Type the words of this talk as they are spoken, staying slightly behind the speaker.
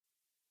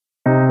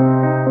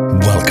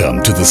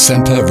Welcome to the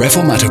Semper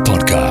Reformata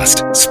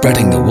podcast,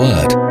 spreading the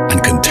word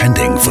and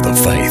contending for the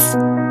faith.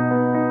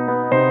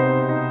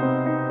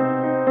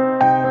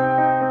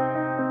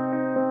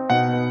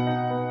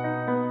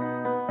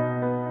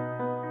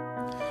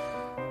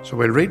 So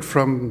we'll read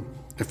from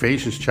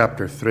Ephesians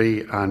chapter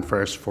 3 and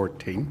verse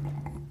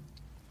 14.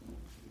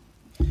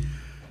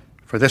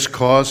 For this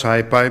cause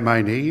I bow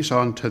my knees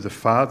unto the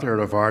Father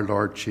of our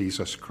Lord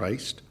Jesus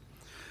Christ,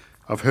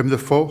 of whom the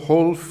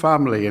whole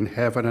family in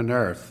heaven and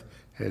earth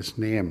is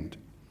named,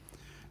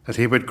 that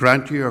he would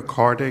grant you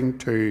according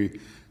to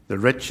the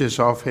riches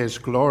of his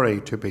glory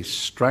to be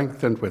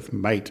strengthened with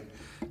might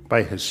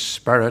by his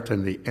Spirit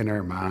in the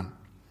inner man,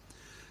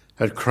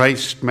 that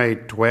Christ may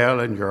dwell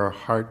in your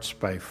hearts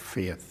by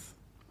faith,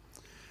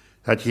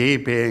 that ye,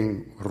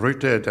 being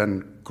rooted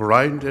and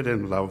grounded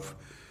in love,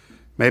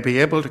 may be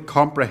able to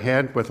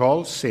comprehend with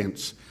all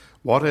saints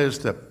what is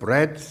the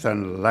breadth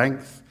and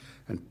length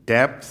and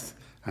depth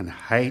and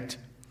height,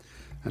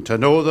 and to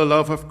know the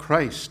love of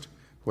Christ,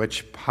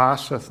 which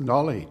passeth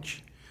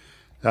knowledge,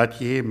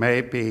 that ye may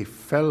be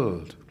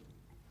filled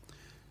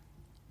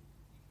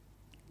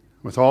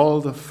with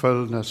all the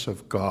fullness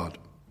of God.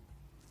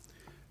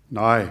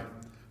 Now,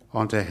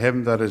 unto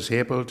him that is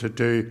able to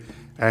do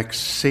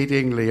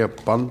exceedingly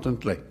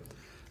abundantly,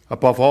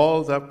 above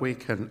all that we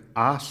can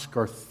ask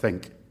or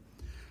think,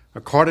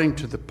 according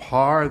to the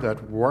power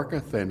that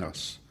worketh in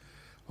us,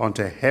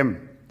 unto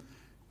him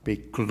be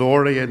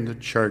glory in the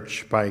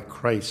church by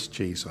Christ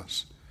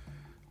Jesus,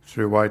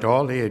 throughout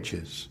all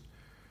ages,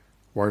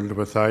 world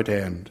without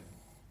end.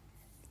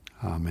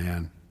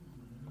 Amen.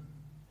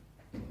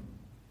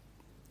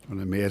 An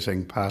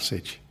amazing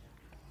passage,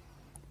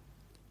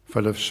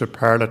 full of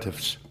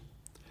superlatives.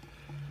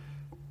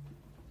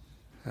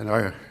 In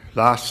our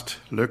last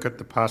look at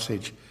the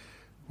passage,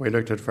 we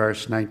looked at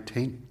verse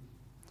 19,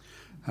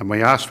 and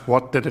we asked,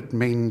 what did it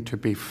mean to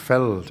be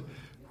filled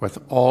with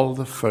all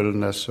the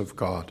fullness of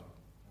God?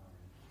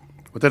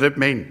 What did it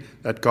mean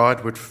that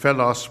God would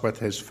fill us with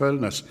his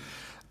fullness?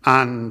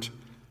 And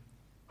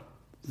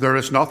there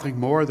is nothing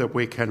more that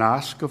we can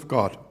ask of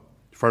God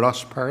for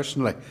us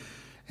personally.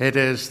 It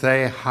is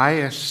the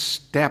highest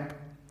step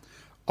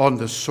on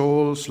the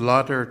soul's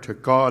ladder to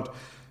God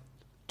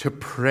to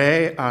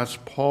pray as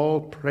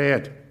Paul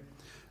prayed,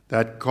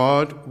 that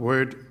God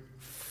would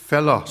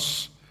fill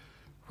us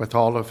with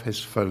all of his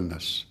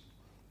fullness,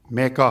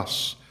 make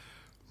us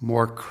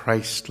more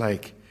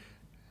Christ-like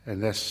in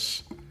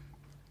this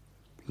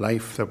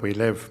life that we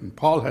live. And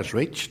Paul has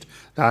reached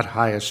that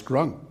highest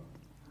rung.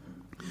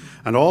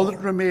 And all that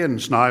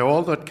remains now,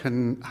 all that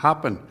can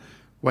happen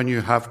when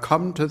you have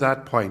come to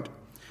that point,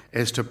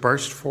 is to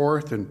burst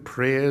forth in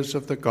praise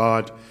of the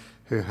God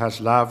who has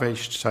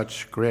lavished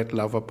such great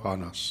love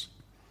upon us.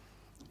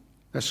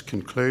 This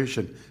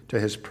conclusion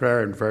to his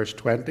prayer in verse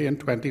 20 and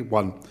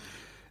 21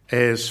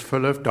 is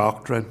full of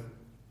doctrine,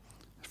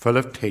 full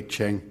of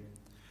teaching,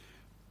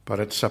 but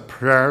it's a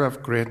prayer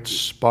of great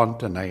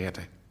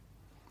spontaneity.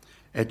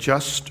 It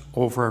just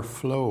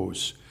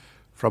overflows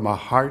from a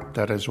heart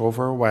that is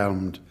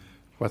overwhelmed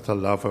with the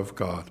love of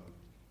God.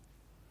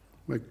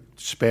 We'll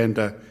spend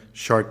a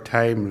short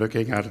time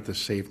looking at it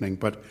this evening,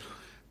 but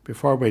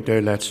before we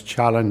do, let's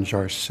challenge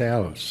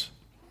ourselves.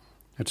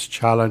 Let's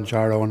challenge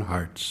our own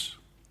hearts.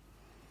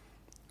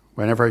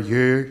 Whenever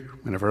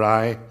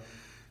I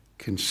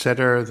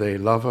consider the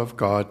love of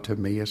God to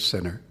me, a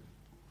sinner,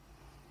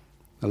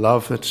 the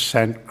love that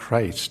sent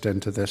Christ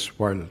into this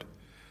world,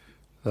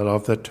 the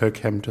love that took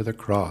him to the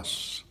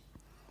cross,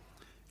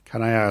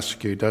 can I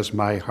ask you, does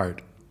my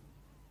heart,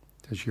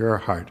 does your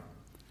heart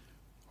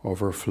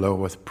overflow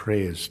with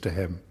praise to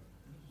him?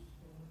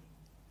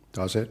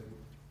 Does it?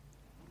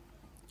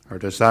 Or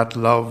does that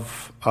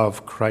love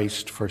of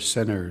Christ for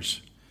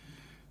sinners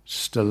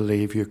still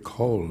leave you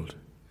cold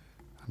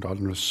and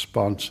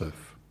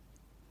unresponsive?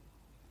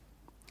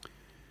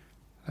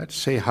 Let's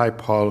see how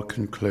Paul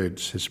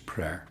concludes his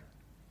prayer.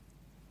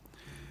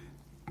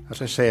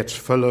 As I say, it's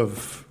full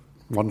of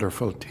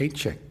wonderful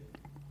teaching.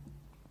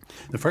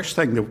 The first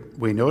thing that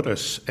we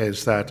notice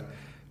is that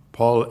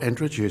Paul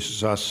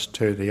introduces us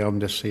to the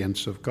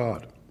omniscience of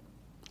God,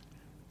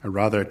 or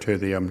rather to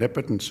the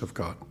omnipotence of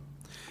God.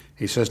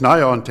 He says,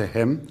 now unto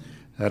him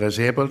that is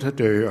able to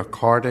do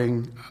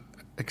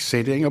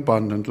exceeding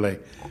abundantly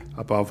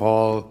above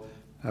all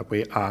that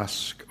we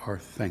ask or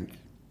think.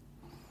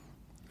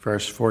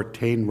 Verse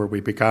 14, where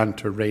we began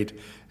to read,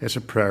 is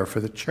a prayer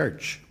for the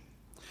church.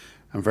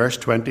 And verse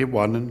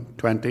 21 and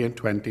 20 and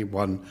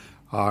 21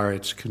 are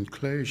its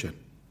conclusion.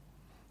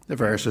 The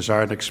verses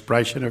are an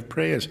expression of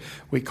praise.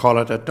 We call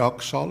it a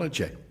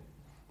doxology.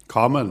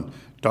 Common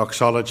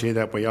doxology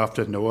that we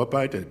often know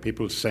about, that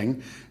people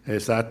sing,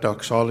 is that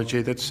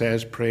doxology that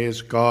says,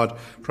 praise God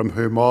from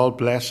whom all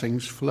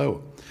blessings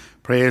flow.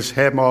 Praise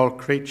him, all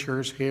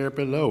creatures here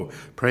below.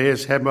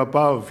 Praise him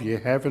above, ye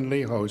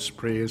heavenly hosts.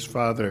 Praise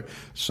Father,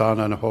 Son,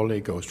 and Holy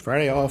Ghost.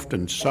 Very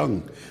often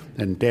sung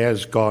in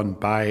days gone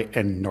by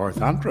in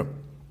North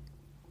Antrim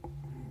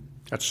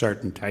at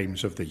certain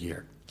times of the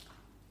year.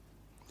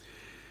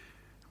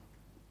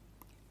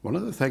 One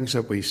of the things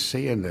that we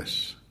see in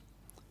this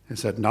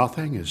is that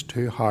nothing is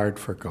too hard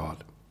for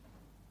God.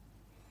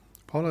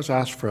 Paul has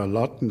asked for a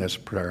lot in this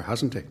prayer,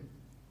 hasn't he?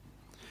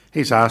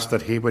 He's asked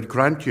that he would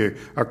grant you,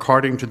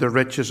 according to the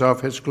riches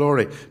of his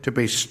glory, to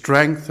be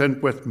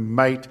strengthened with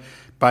might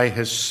by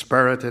his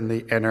Spirit in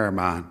the inner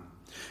man.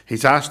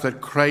 He's asked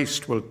that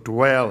Christ will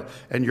dwell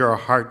in your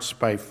hearts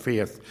by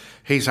faith.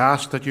 He's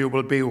asked that you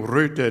will be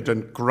rooted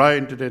and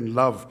grounded in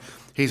love.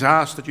 He's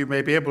asked that you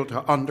may be able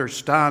to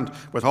understand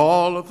with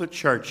all of the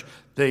church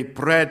the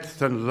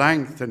breadth and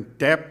length and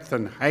depth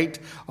and height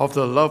of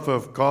the love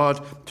of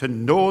God, to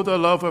know the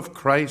love of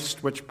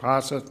Christ which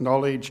passeth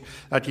knowledge,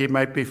 that ye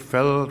might be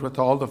filled with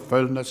all the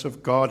fullness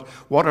of God.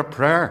 What a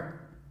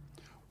prayer!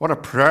 What a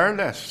prayer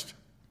list!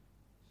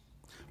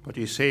 But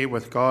you see,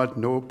 with God,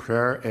 no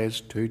prayer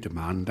is too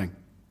demanding.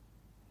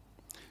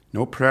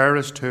 No prayer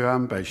is too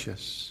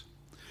ambitious.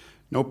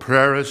 No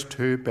prayer is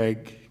too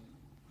big.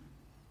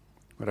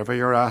 Whatever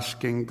you're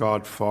asking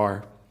God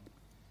for,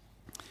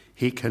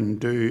 he can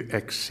do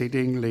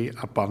exceedingly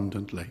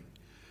abundantly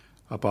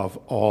above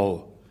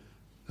all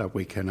that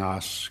we can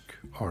ask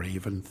or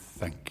even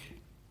think.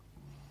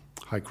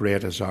 How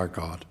great is our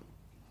God?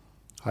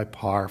 How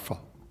powerful.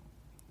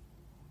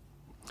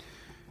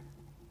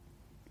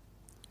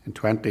 In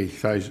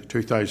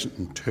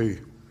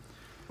 2002,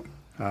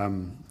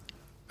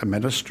 a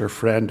minister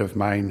friend of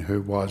mine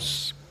who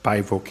was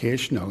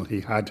bivocational,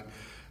 he had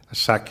a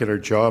secular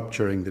job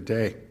during the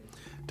day,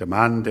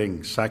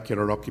 demanding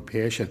secular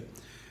occupation,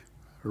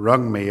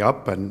 rung me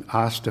up and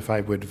asked if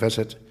I would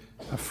visit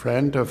a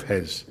friend of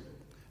his,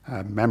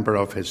 a member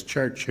of his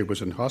church who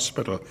was in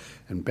hospital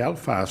in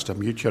Belfast, a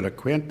mutual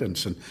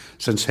acquaintance. And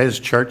since his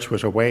church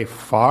was away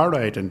far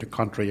out into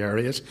country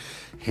areas,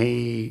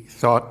 he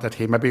thought that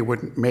he maybe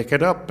wouldn't make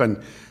it up,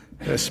 and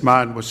this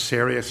man was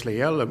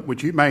seriously ill.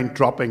 Would you mind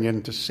dropping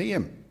in to see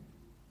him?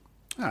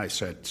 I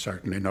said,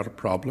 certainly not a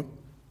problem.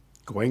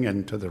 Going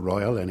into the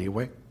Royal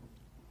anyway.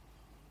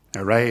 I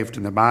arrived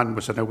and the man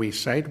was in a wee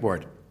side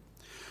ward.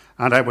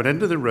 And I went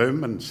into the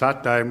room and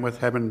sat down with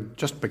him and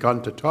just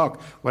begun to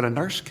talk when a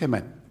nurse came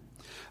in.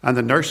 And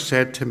the nurse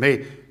said to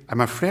me, I'm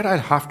afraid I'll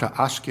have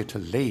to ask you to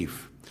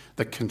leave.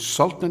 The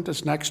consultant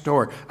is next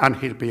door and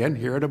he'll be in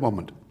here in a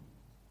moment.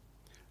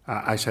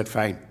 I said,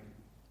 fine.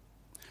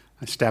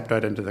 I stepped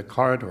out into the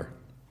corridor,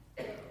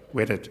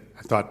 waited.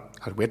 I thought,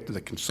 I'll wait till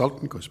the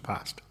consultant goes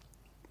past.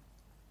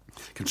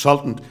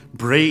 Consultant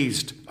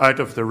breezed out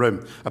of the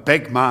room, a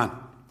big man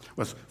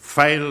with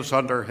files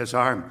under his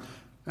arm,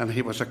 and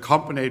he was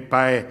accompanied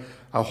by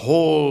a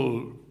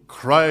whole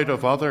crowd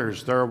of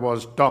others. There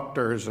was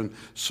doctors and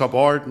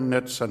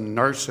subordinates and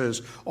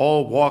nurses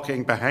all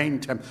walking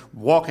behind him,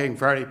 walking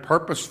very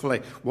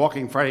purposefully,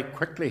 walking very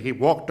quickly. He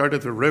walked out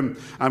of the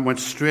room and went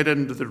straight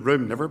into the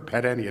room, never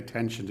paid any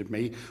attention to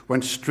me,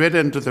 went straight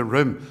into the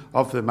room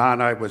of the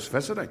man I was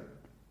visiting.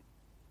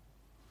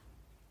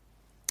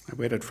 I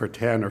waited for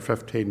 10 or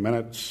 15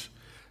 minutes,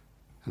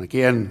 and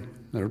again,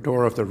 the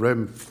door of the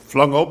room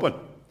flung open.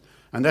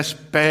 And this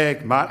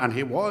big man, and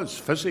he was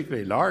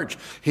physically large,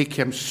 he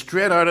came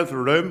straight out of the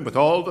room with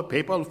all the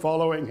people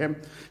following him.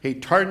 He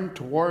turned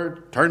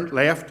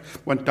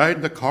left, went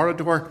down the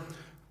corridor,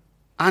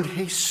 and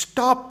he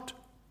stopped.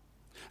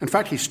 In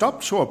fact, he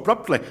stopped so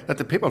abruptly that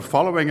the people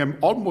following him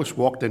almost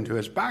walked into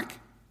his back.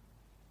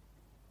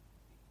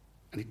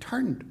 And he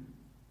turned,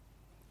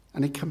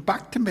 and he came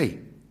back to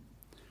me.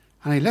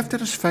 And he lifted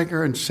his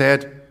finger and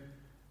said,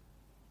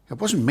 it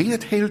wasn't me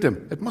that healed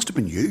him. It must have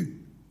been you.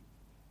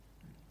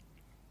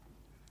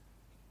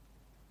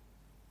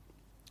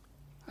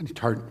 And he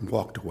turned and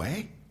walked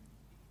away.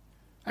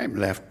 I'm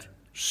left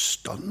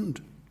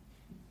stunned.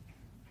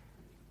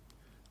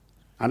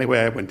 Anyway,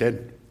 I went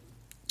in.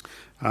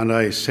 And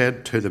I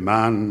said to the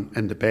man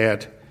in the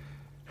bed,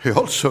 who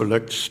also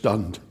looked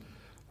stunned,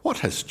 what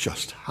has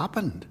just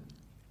happened?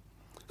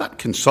 That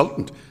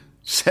consultant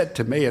said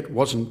to me it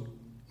wasn't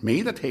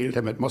me that healed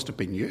him, it must have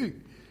been you.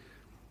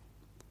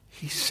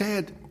 He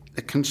said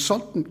the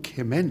consultant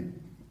came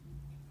in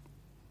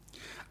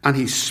and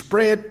he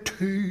spread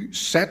 2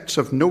 sets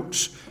of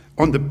notes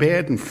on the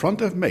bed in front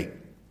of me.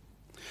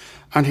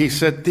 And he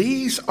said,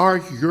 these are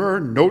your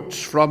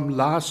notes from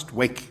last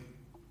week.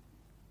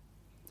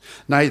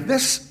 Now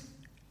this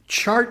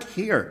chart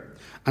here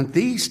and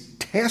these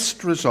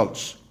test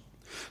results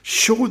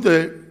show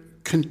the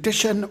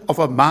condition of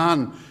a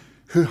man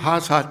who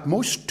has at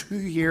most 2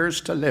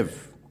 years to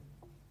live.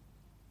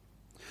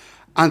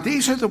 And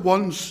these are the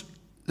ones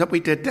that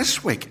we did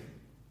this week.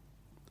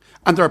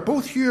 And they're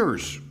both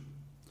yours.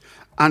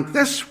 And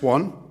this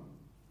one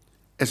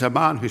is a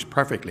man who's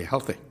perfectly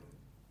healthy.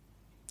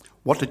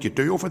 What did you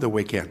do over the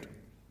weekend?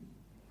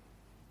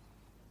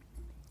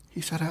 He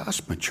said, I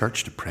asked my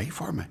church to pray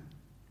for me.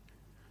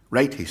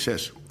 Right, he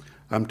says,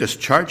 I'm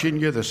discharging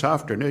you this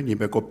afternoon. You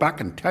may go back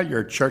and tell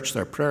your church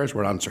their prayers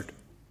were answered.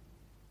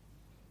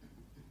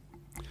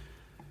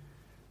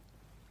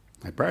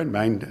 Now, bear in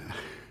mind,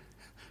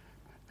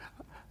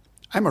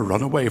 I'm a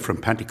runaway from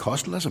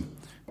Pentecostalism.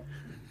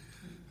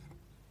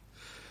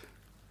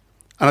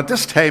 And at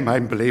this time,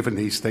 I'm believing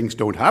these things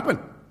don't happen.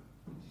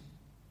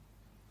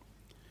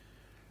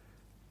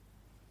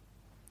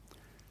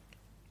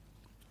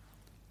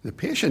 The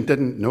patient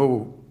didn't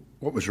know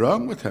what was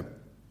wrong with him.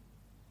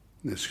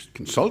 This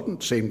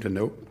consultant seemed to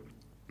know.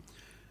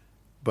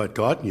 But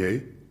God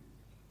knew.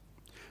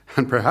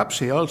 And perhaps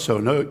he also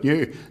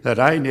knew that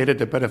I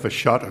needed a bit of a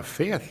shot of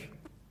faith.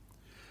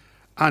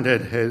 And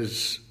in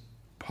his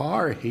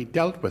power, he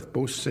dealt with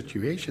both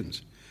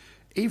situations,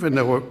 even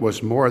though it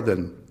was more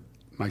than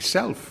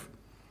myself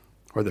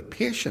or the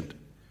patient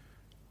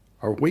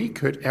or we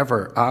could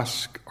ever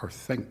ask or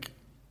think.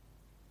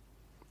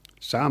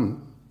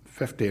 Psalm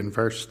 50 and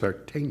verse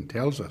 13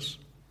 tells us,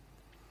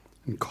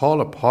 "And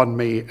call upon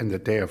me in the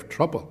day of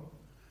trouble.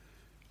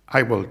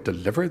 I will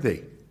deliver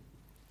thee,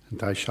 and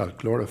thou shalt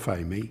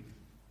glorify me."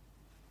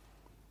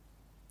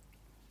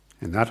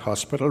 In that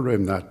hospital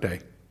room that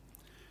day,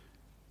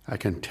 I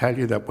can tell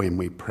you that when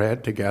we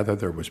prayed together,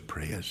 there was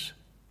praise.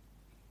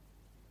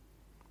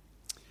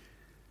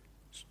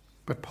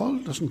 But Paul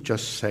doesn't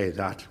just say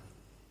that.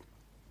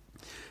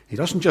 He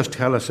doesn't just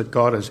tell us that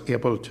God is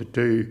able to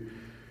do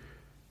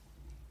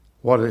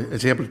what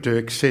is able to do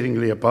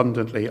exceedingly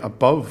abundantly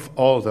above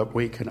all that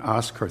we can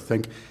ask or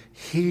think.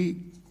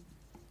 He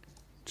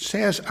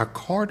says,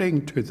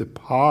 according to the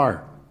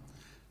power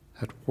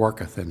that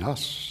worketh in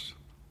us.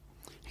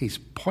 He's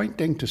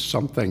pointing to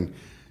something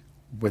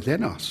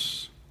within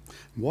us.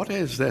 What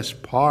is this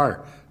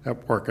power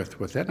that worketh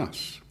within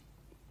us?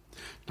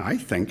 Now, I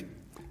think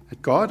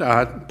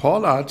that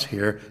Paul adds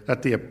here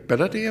that the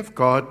ability of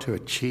God to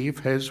achieve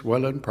his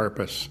will and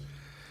purpose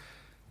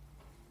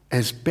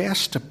is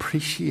best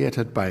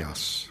appreciated by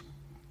us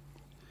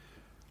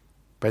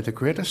by the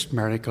greatest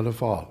miracle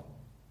of all,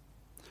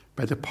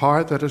 by the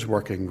power that is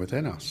working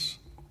within us,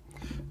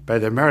 by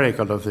the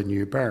miracle of the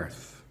new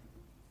birth.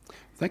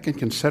 Think and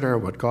consider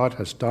what God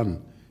has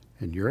done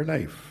in your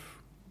life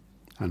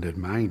and in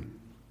mine.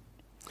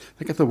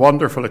 Think of the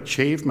wonderful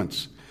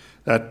achievements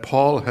that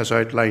Paul has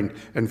outlined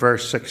in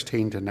verse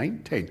 16 to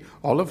 19.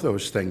 All of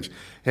those things.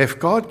 If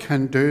God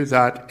can do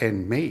that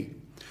in me,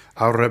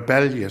 a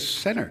rebellious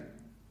sinner,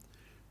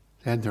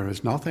 then there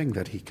is nothing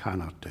that he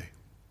cannot do.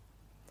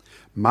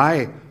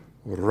 My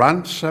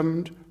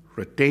ransomed,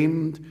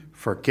 redeemed,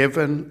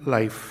 forgiven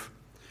life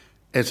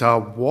is a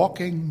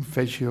walking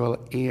visual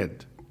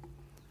aid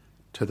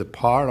to the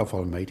power of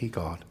Almighty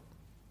God.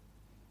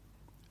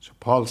 So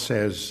Paul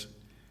says,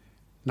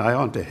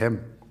 now unto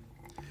him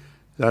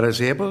that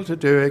is able to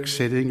do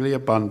exceedingly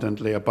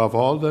abundantly above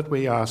all that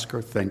we ask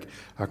or think,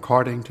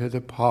 according to the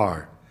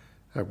power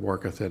that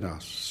worketh in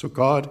us. So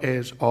God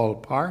is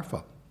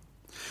all-powerful.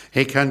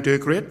 He can do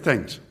great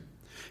things.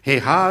 He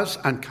has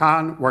and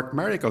can work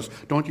miracles.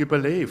 Don't you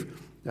believe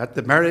that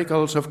the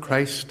miracles of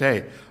Christ's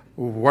day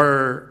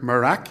were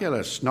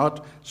miraculous,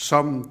 not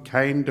some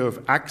kind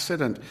of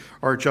accident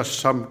or just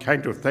some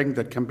kind of thing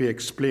that can be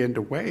explained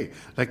away,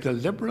 like the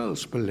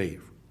liberals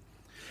believe?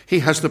 He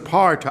has the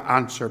power to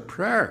answer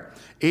prayer,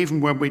 even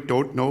when we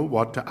don't know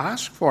what to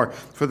ask for.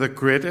 For the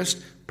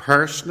greatest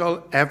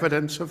personal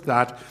evidence of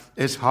that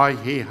is how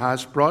he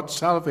has brought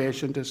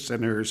salvation to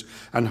sinners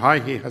and how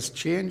he has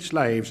changed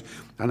lives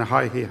and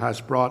how he has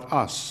brought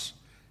us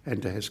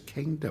into his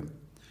kingdom,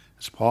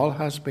 as Paul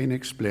has been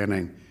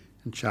explaining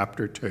in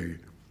chapter 2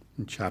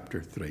 and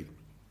chapter 3.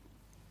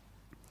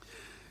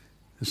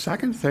 The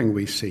second thing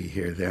we see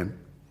here then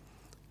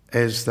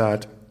is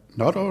that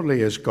not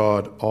only is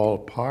God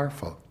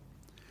all-powerful,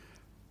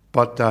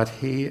 but that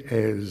he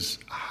is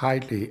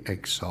highly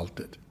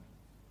exalted.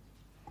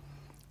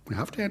 We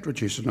have to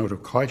introduce a note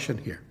of caution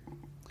here.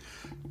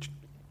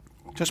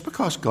 Just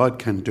because God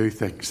can do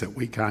things that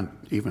we can't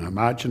even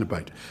imagine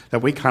about,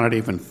 that we cannot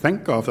even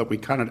think of, that we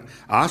cannot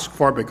ask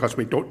for because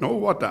we don't know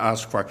what to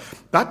ask for,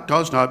 that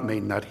does not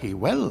mean that he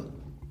will.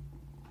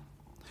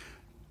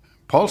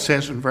 Paul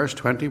says in verse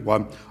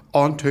 21,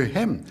 unto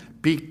him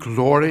be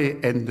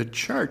glory in the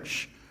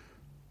church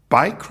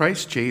by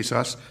Christ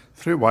Jesus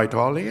throughout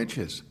all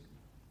ages.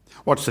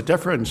 What's the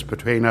difference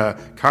between a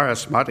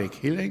charismatic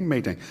healing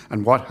meeting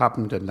and what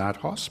happened in that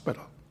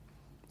hospital?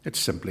 It's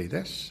simply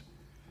this.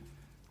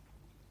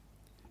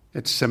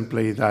 It's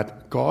simply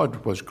that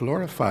God was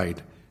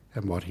glorified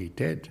in what he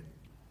did.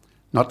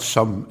 Not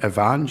some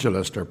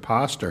evangelist or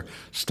pastor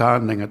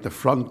standing at the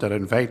front and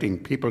inviting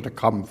people to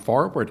come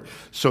forward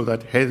so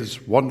that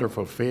his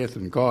wonderful faith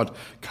in God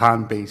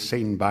can be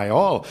seen by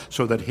all,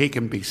 so that he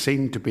can be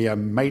seen to be a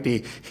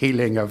mighty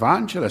healing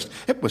evangelist.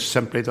 It was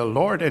simply the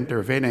Lord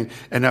intervening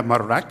in a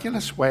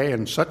miraculous way,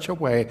 in such a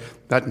way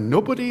that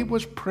nobody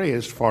was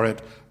praised for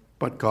it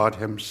but God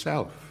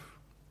himself.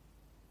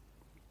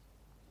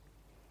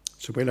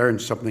 So we learn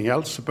something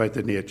else about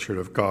the nature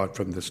of God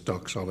from this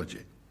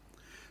doxology.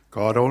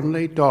 God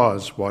only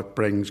does what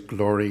brings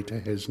glory to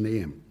his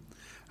name,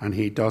 and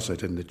he does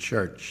it in the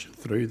church,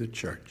 through the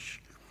church.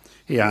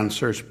 He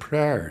answers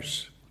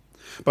prayers,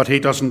 but he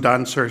doesn't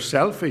answer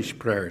selfish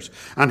prayers,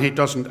 and he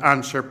doesn't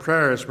answer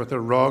prayers with a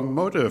wrong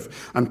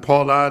motive. And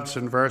Paul adds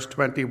in verse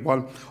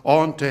 21,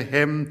 unto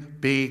him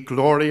be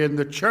glory in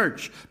the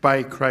church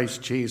by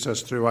Christ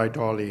Jesus throughout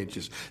all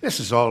ages. This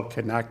is all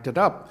connected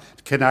up,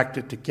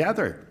 connected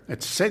together.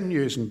 It's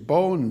sinews and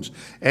bones.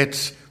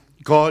 It's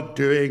God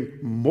doing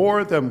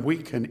more than we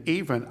can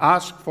even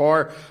ask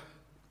for,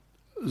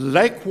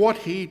 like what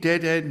he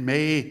did in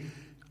me,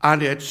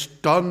 and it's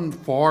done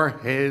for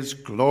his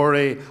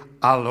glory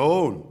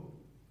alone.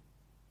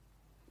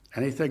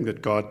 Anything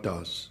that God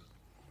does,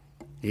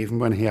 even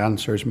when he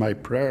answers my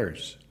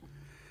prayers,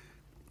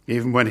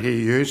 even when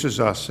he uses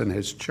us in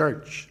his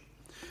church,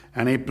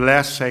 any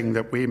blessing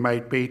that we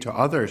might be to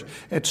others,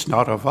 it's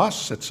not of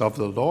us, it's of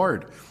the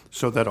Lord,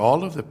 so that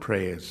all of the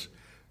praise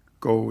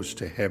goes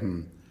to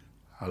him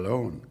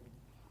alone.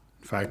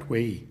 In fact,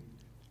 we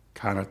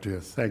cannot do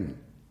a thing.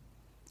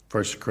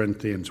 1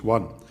 Corinthians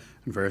 1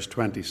 and verse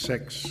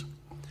 26.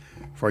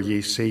 For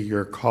ye see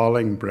your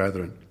calling,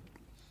 brethren,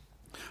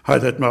 how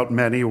that not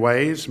many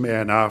wise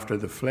men after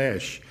the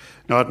flesh,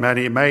 not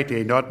many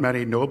mighty, not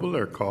many noble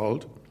are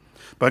called.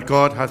 But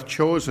God hath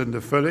chosen the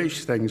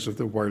foolish things of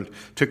the world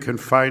to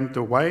confound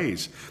the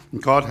wise.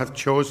 And God hath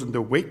chosen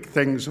the weak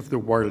things of the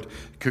world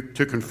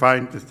to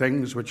confound the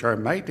things which are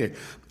mighty.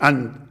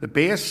 And the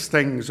base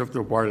things of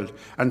the world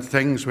and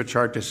things which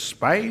are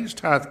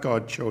despised hath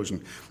God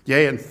chosen.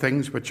 Yea, and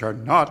things which are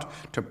not,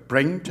 to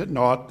bring to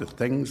naught the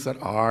things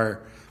that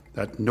are,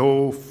 that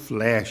no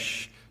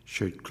flesh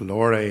should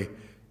glory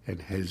in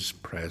his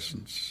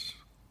presence.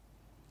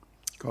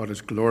 God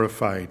is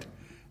glorified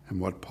in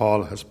what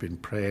Paul has been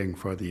praying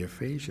for the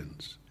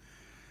Ephesians.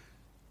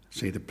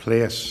 See, the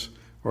place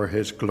where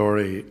his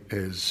glory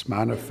is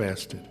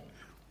manifested,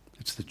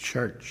 it's the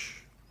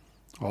church.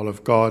 All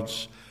of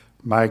God's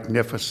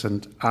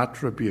magnificent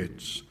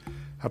attributes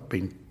have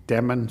been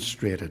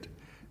demonstrated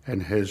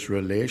in his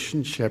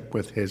relationship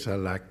with his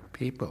elect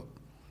people.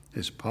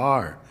 His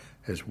power,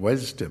 his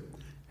wisdom,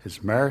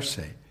 his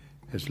mercy,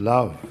 his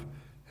love,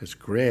 his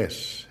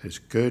grace, his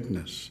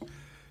goodness,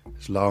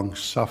 his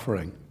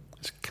long-suffering,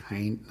 his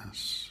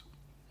kindness.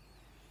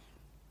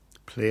 The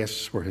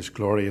place where his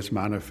glory is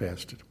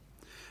manifested.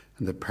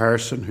 And the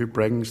person who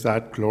brings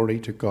that glory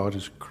to God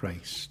is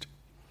Christ.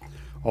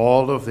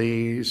 All of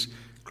these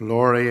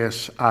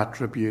glorious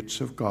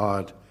attributes of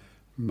God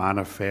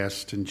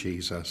manifest in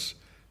Jesus,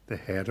 the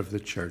head of the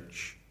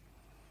church.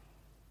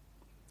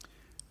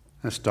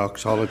 This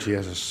doxology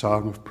is a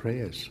song of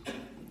praise.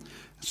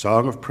 A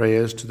song of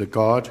praise to the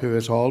God who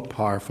is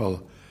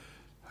all-powerful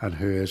and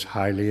who is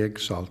highly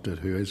exalted,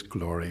 who is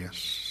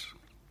glorious.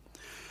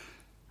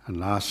 And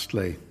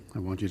lastly, I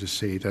want you to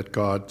see that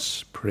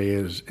God's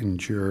praise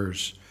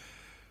endures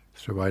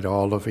throughout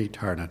all of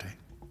eternity.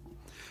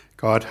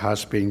 God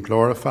has been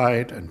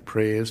glorified and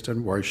praised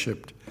and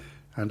worshipped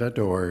and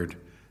adored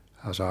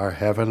as our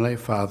Heavenly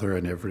Father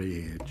in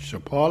every age. So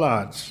Paul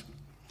adds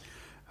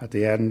at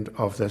the end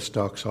of this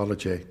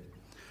doxology,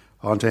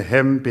 unto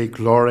him be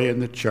glory in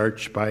the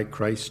church by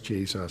Christ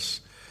Jesus,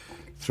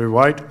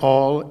 throughout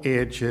all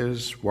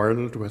ages,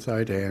 world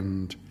without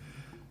end.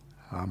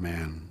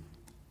 Amen.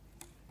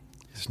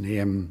 His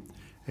name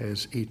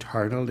is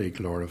eternally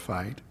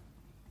glorified,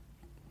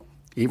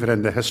 even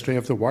in the history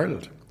of the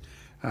world.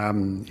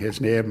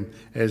 His name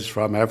is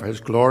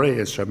his glory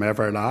is from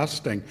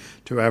everlasting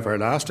to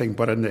everlasting.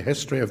 But in the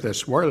history of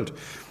this world,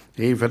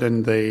 even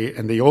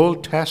in the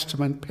Old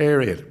Testament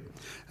period,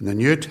 in the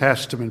New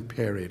Testament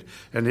period,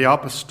 in the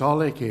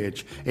Apostolic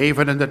Age,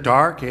 even in the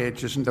Dark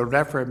Ages, in the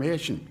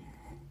Reformation,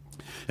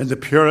 in the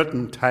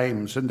Puritan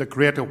times, in the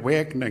Great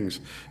Awakenings,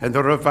 in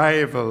the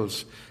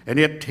revivals, in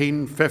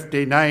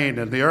 1859,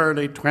 in the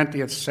early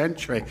 20th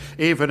century,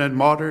 even in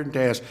modern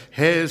days,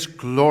 his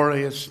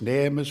glorious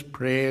name is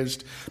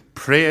praised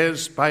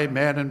by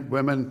men and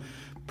women,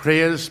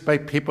 praised by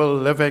people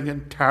living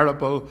in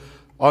terrible,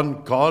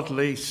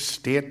 ungodly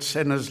states,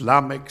 in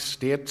Islamic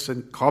states,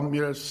 in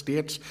communist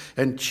states,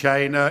 in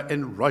China,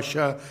 in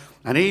Russia,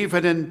 and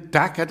even in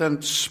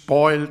decadent,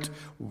 spoiled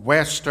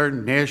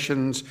Western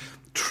nations.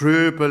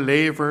 True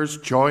believers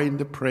join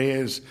the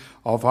praise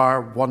of our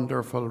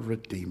wonderful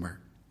Redeemer.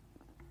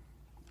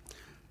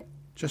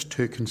 Just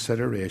two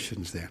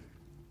considerations then.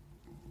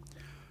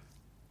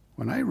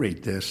 When I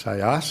read this, I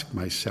ask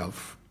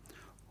myself,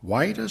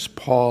 why does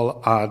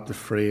Paul add the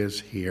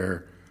phrase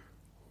here,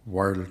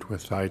 world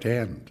without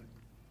end,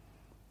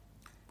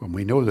 when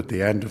we know that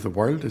the end of the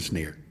world is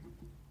near?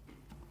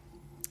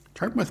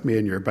 Turn with me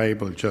in your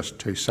Bible just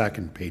to 2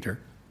 Peter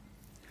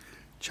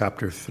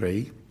chapter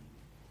 3.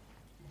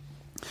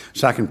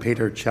 2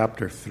 Peter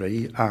chapter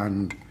 3,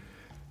 and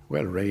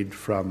we'll read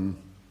from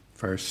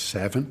verse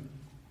 7.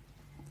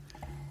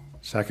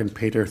 2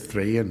 Peter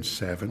 3 and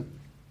 7.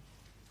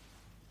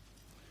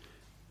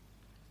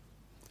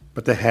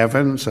 But the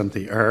heavens and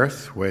the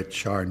earth,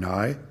 which are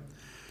now,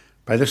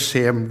 by the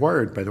same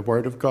word, by the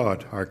word of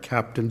God, are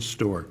kept in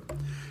store,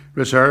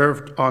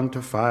 reserved unto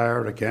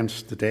fire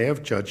against the day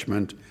of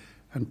judgment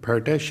and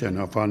perdition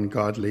of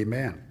ungodly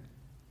men.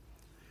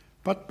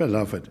 But,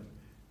 beloved,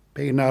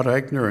 be not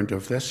ignorant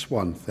of this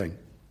one thing,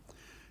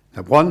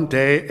 that one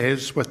day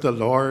is with the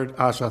Lord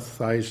as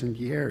 1,000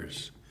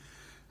 years,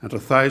 and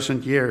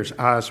 1,000 years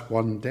as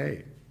one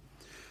day.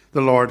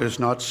 The Lord is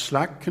not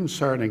slack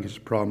concerning his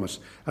promise,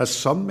 as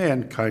some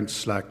men count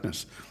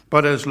slackness,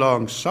 but is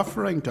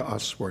long-suffering to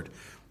usward,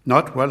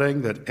 not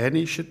willing that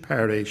any should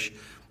perish,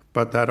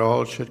 but that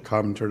all should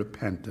come to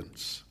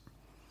repentance.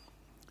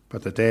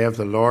 But the day of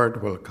the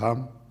Lord will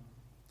come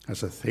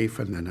as a thief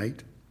in the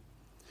night,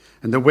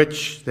 in the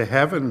which the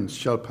heavens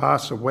shall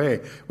pass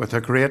away with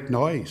a great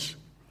noise,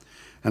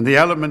 and the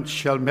elements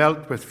shall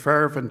melt with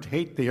fervent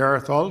heat, the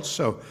earth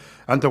also,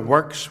 and the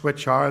works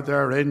which are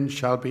therein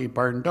shall be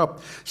burned up.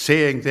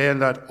 Seeing then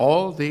that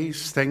all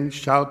these things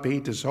shall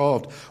be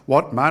dissolved,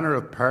 what manner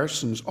of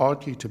persons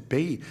ought ye to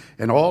be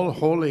in all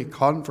holy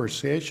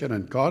conversation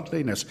and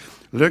godliness,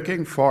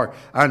 looking for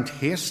and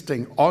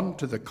hasting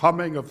unto the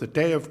coming of the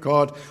day of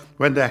God,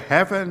 when the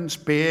heavens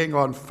being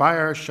on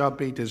fire shall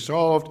be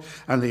dissolved,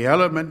 and the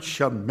elements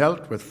shall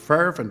melt with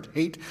fervent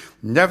heat?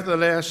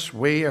 Nevertheless,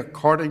 we,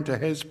 according to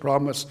his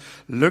promise,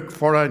 look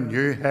for a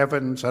new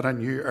heavens and a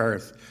new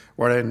earth,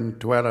 wherein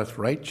dwelleth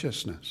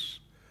righteousness.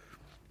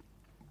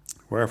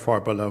 Wherefore,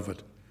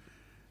 beloved,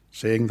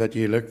 seeing that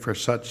ye look for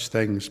such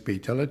things, be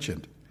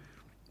diligent,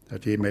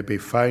 that ye may be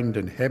found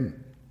of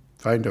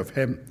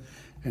him,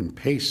 in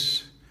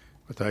peace,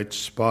 without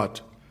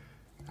spot,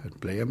 and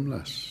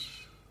blameless.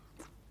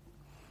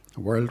 The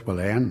world will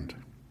end,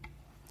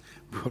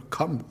 will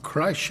come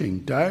crashing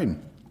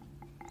down,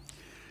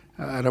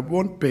 and it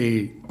won't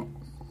be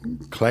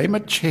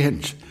climate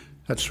change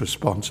that's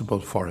responsible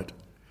for it.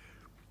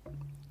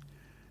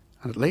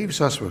 And it leaves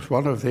us with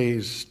one of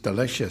these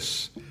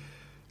delicious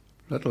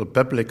little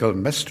biblical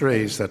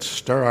mysteries that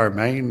stir our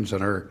minds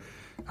and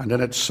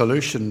in its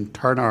solution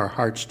turn our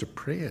hearts to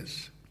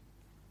praise.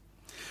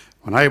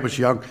 When I was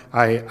young,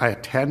 I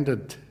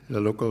attended the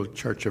local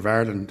Church of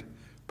Ireland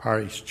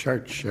parish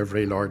church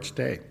every Lord's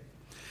Day.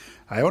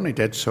 I only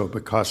did so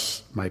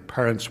because my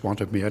parents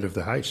wanted me out of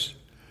the house,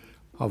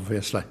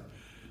 obviously,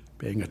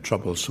 being a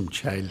troublesome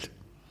child.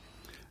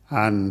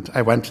 And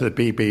I went to the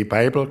BB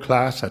Bible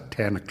class at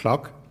 10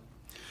 o'clock.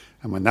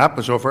 And when that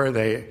was over,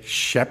 they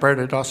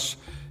shepherded us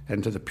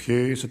into the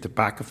pews at the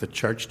back of the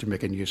church to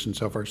make a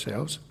nuisance of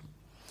ourselves.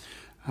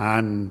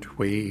 And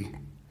we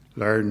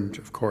learned,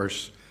 of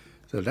course,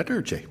 the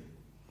liturgy,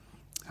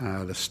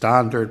 the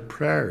standard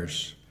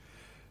prayers.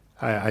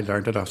 I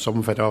learned some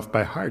of it off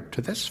by heart.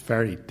 To this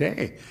very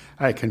day,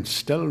 I can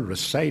still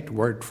recite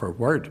word for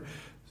word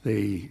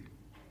the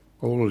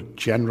old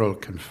general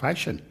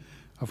confession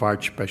of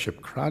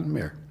Archbishop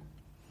Cranmer.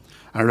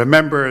 I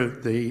remember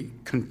the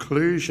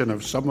conclusion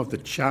of some of the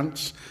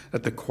chants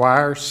that the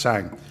choir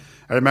sang.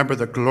 I remember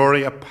the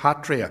Gloria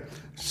Patria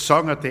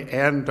sung at the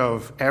end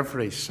of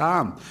every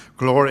psalm.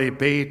 Glory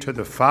be to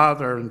the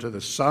Father and to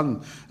the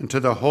Son and to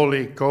the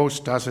Holy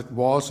Ghost, as it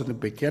was in the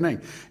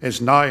beginning,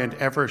 is now and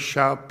ever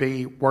shall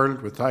be,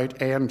 world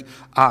without end.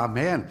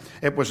 Amen.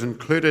 It was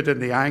included in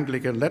the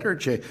Anglican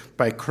liturgy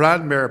by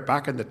Cranmer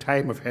back in the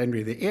time of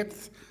Henry VIII.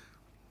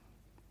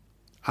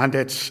 And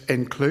its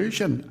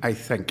inclusion, I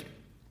think,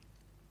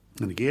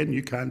 and again,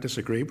 you can't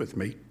disagree with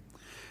me,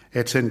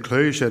 its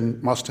inclusion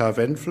must have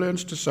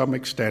influenced to some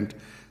extent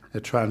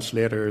the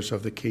translators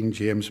of the King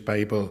James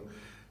Bible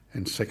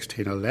in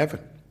 1611.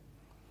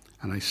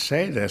 And I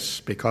say this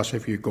because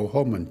if you go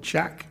home and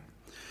check,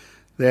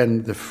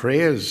 then the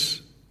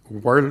phrase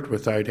world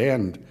without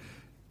end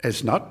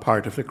is not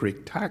part of the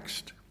Greek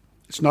text.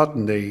 It's not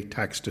in the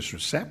Textus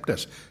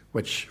Receptus,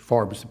 which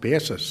forms the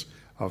basis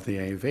of the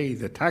AV.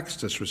 The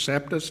Textus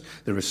Receptus,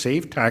 the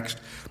received text,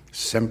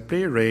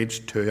 simply reads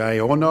tu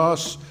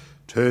ionos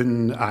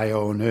tun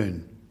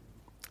ionun.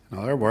 In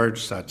other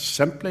words, that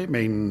simply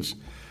means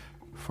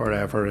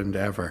forever and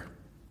ever.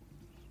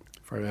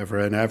 Forever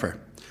and ever.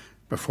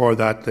 Before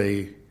that,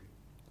 the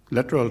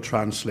literal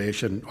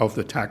translation of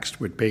the text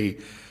would be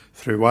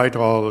throughout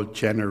all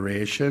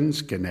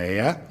generations,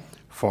 Genea,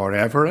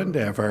 forever and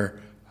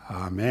ever,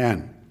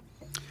 Amen.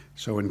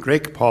 So in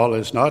Greek, Paul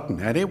is not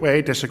in any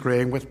way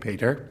disagreeing with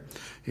Peter.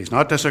 He's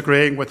not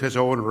disagreeing with his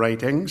own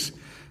writings.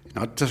 He's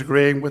not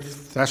disagreeing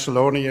with 1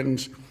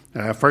 Thessalonians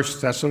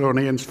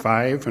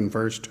 5 and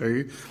verse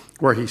 2,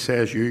 where he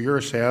says, you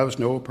yourselves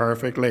know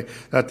perfectly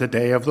that the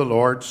day of the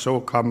Lord so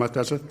cometh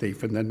as a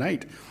thief in the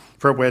night.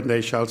 For when they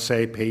shall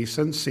say peace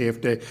and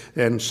safety,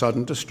 then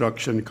sudden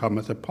destruction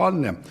cometh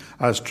upon them,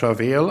 as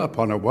travail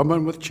upon a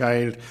woman with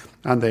child,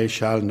 and they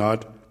shall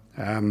not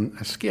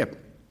escape.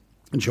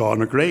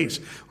 John agrees.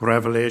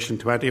 Revelation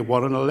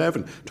 21 and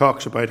 11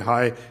 talks about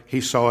how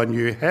he saw a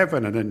new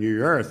heaven and a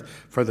new earth,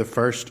 for the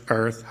first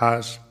earth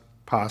has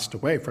passed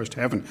away. First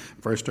heaven,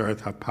 first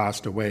earth have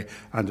passed away,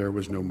 and there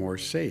was no more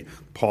sea.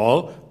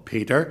 Paul,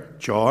 Peter,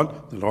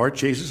 John, the Lord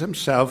Jesus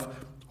himself,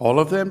 all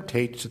of them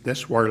teach that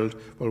this world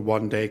will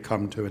one day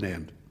come to an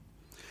end.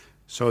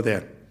 So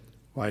then,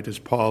 why does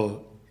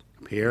Paul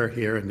appear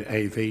here in the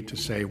AV to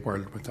say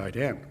world without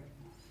end?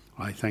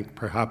 I think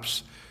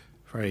perhaps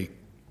very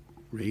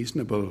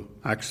reasonable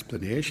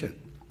explanation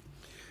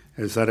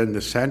is that in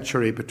the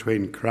century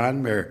between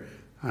Cranmer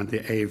and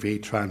the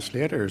AV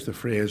translators, the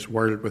phrase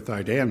world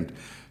without end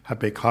had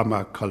become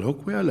a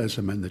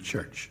colloquialism in the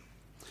church,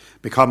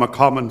 become a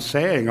common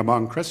saying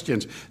among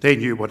Christians. They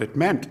knew what it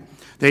meant.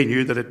 They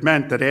knew that it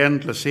meant that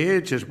endless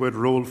ages would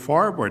roll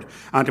forward,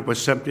 and it was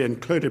simply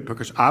included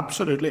because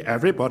absolutely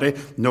everybody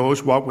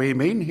knows what we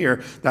mean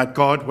here, that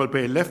God will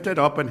be lifted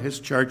up in his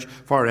church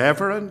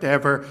forever and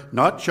ever,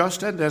 not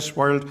just in this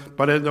world,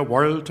 but in the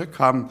world to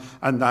come.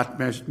 And that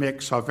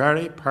makes a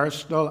very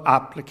personal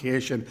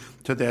application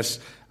to this.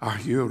 Are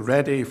you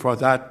ready for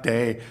that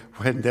day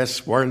when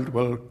this world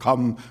will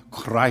come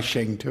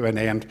crashing to an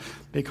end?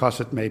 Because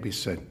it may be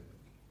soon.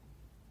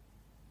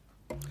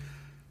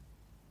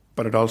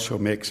 But it also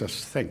makes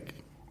us think.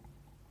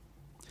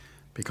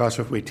 Because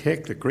if we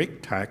take the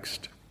Greek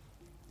text,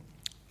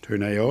 tun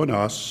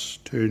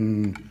aionos,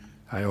 tun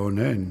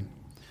aionon,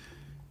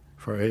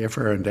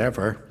 forever and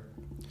ever,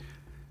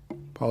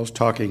 Paul's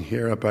talking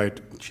here about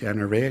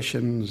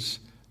generations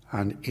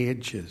and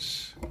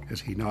ages,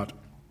 is he not?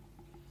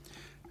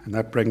 And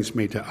that brings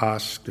me to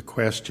ask the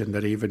question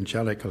that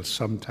evangelicals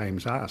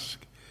sometimes ask.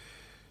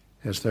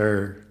 Is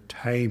there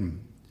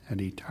time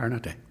and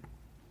eternity?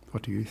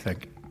 What do you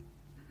think?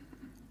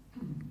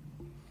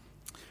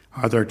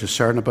 Are there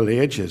discernible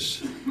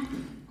ages?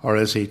 Or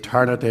is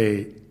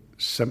eternity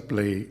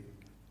simply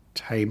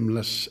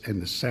timeless in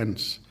the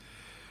sense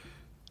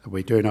that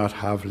we do not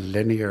have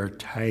linear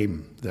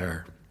time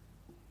there?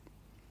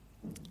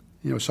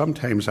 You know,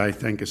 sometimes I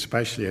think,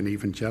 especially in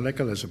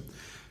evangelicalism,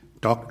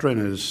 doctrine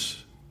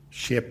is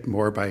shaped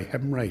more by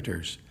hymn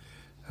writers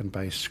than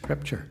by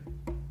Scripture.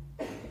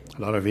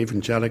 A lot of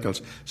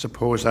evangelicals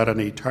suppose that an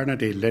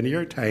eternity,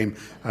 linear time,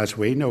 as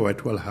we know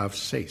it, will have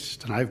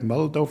ceased. And I've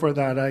mulled over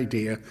that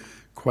idea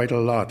quite a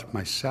lot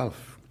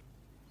myself.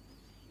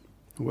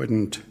 I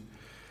wouldn't,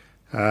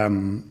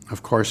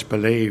 of course,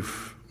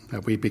 believe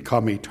that we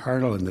become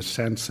eternal in the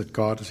sense that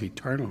God is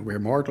eternal. We're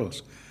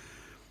mortals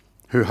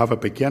who have a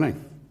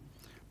beginning.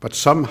 But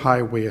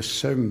somehow we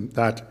assume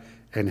that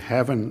in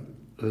heaven,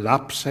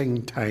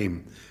 lapsing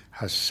time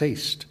has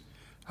ceased.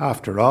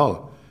 After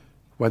all,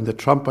 when the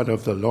trumpet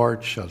of the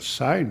Lord shall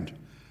sound,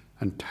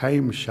 and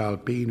time shall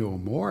be no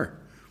more,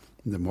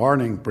 and the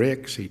morning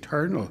breaks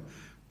eternal,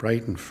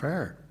 bright and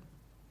fair.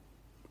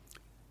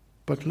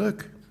 But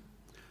look,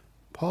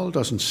 Paul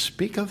doesn't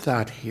speak of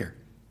that here.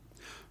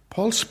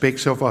 Paul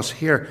speaks of us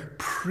here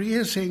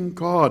praising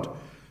God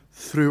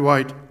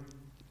throughout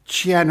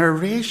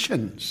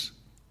generations,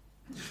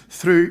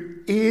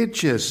 through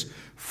ages,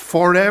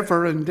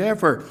 forever and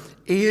ever,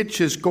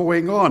 ages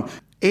going on,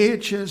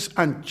 ages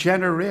and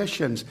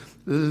generations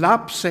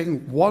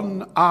lapsing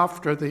one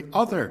after the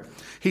other.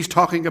 He's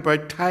talking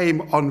about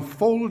time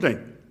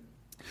unfolding.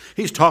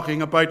 He's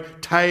talking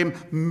about time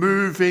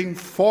moving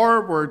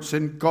forwards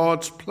in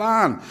God's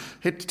plan.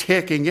 It's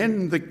taking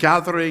in the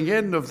gathering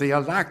in of the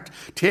elect,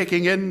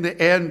 taking in the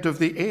end of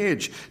the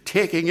age,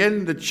 taking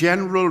in the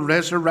general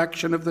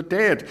resurrection of the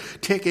dead,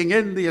 taking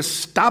in the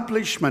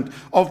establishment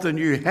of the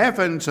new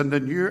heavens and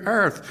the new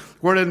earth,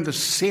 wherein the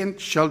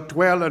saints shall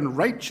dwell in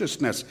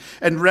righteousness.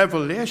 In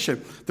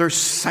Revelation, there's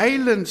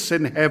silence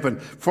in heaven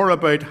for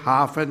about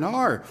half an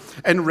hour.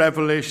 In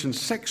Revelation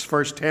 6,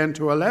 verse 10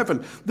 to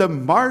 11, the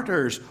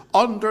martyrs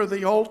under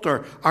the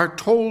altar are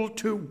told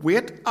to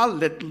wait a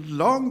little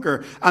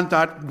longer, and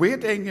that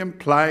waiting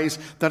implies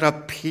that a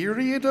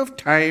period of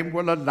time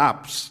will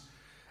elapse.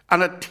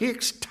 And it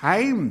takes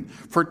time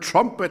for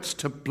trumpets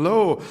to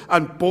blow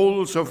and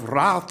bowls of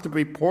wrath to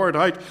be poured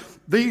out.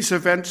 These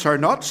events are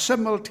not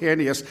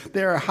simultaneous.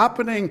 They are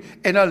happening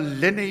in a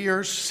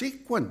linear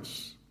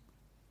sequence.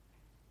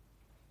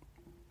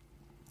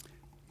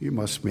 You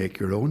must make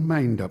your own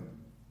mind up.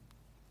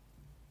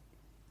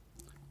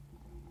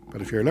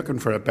 But if you're looking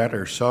for a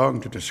better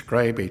song to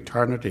describe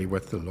eternity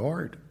with the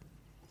Lord,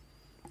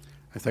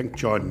 I think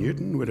John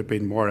Newton would have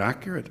been more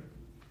accurate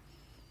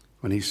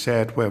when he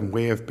said, when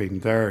we have been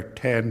there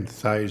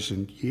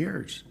 10,000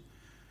 years,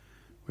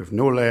 we've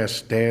no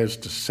less days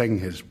to sing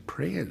his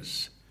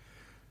praise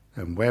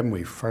than when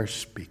we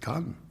first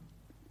begun.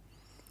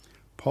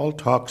 Paul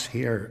talks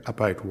here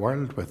about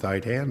world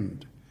without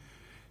end.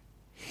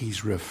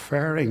 He's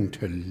referring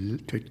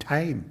to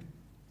time,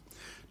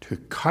 to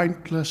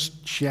countless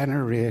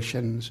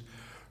generations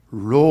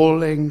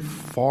rolling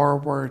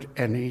forward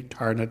in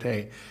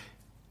eternity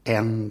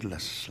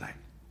endlessly.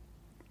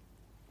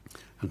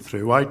 And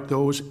throughout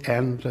those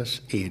endless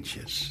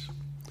ages,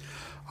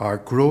 our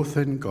growth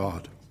in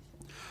God,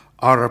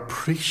 our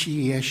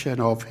appreciation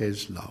of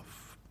his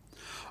love,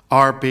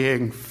 our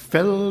being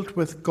filled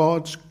with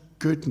God's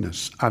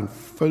goodness and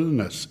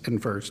fullness in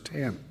verse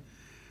 10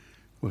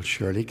 will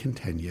surely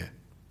continue.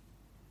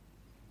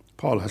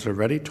 Paul has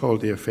already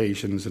told the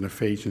Ephesians in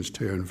Ephesians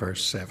 2 and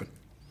verse 7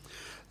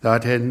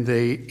 that in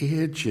the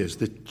ages,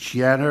 the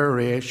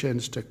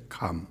generations to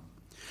come,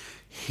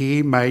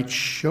 he might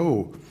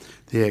show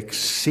the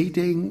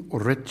exceeding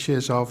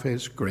riches of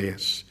his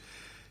grace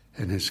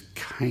in his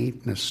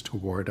kindness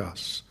toward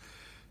us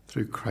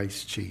through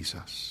Christ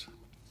Jesus.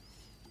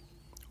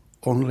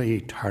 Only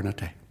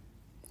eternity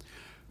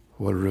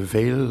will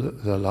reveal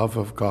the love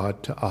of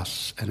God to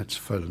us in its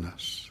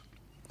fullness.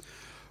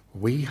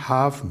 We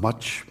have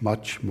much,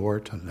 much more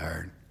to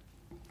learn.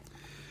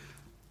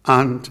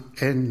 And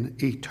in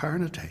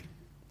eternity,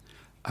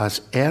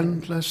 as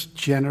endless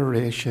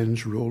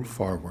generations roll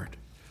forward,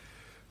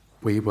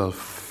 we will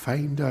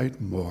find out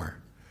more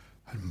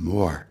and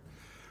more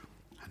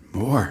and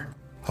more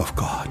of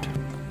God.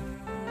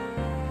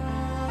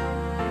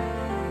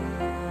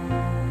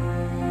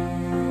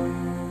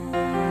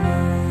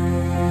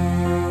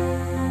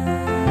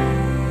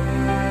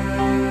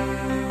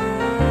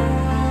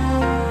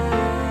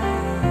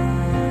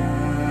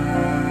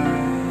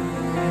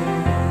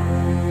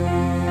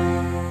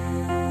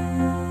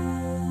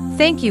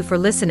 Thank you for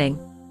listening.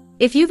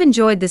 If you've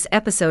enjoyed this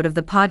episode of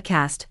the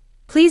podcast,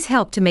 please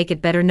help to make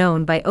it better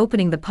known by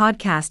opening the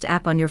podcast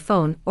app on your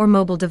phone or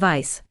mobile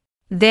device.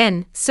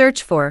 Then,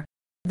 search for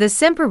the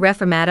Semper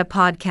Reformata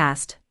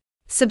podcast.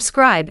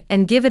 Subscribe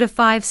and give it a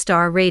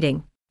 5-star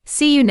rating.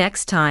 See you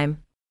next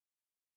time.